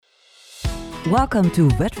Welcome to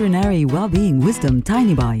Veterinary Wellbeing Wisdom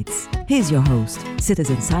Tiny Bites. Here's your host,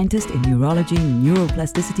 citizen scientist in neurology,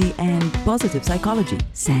 neuroplasticity, and positive psychology,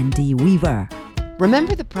 Sandy Weaver.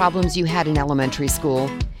 Remember the problems you had in elementary school?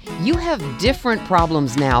 You have different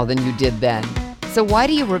problems now than you did then. So why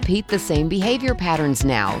do you repeat the same behavior patterns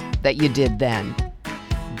now that you did then?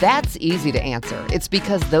 That's easy to answer. It's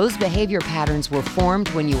because those behavior patterns were formed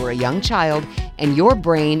when you were a young child, and your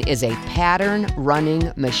brain is a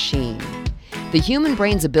pattern-running machine. The human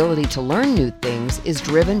brain's ability to learn new things is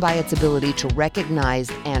driven by its ability to recognize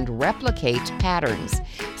and replicate patterns.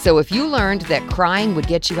 So if you learned that crying would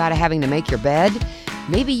get you out of having to make your bed,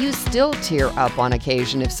 maybe you still tear up on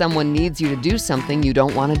occasion if someone needs you to do something you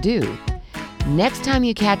don't want to do. Next time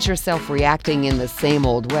you catch yourself reacting in the same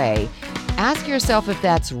old way, ask yourself if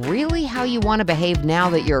that's really how you want to behave now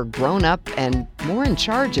that you're grown up and more in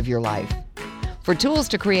charge of your life. For tools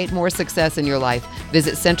to create more success in your life,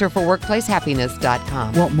 visit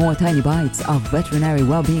centerforworkplacehappiness.com. Want more tiny bites of veterinary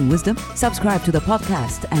well-being wisdom? Subscribe to the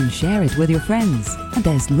podcast and share it with your friends. And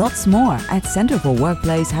there's lots more at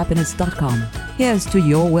centerforworkplacehappiness.com. Here's to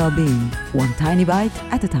your well-being, one tiny bite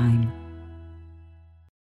at a time.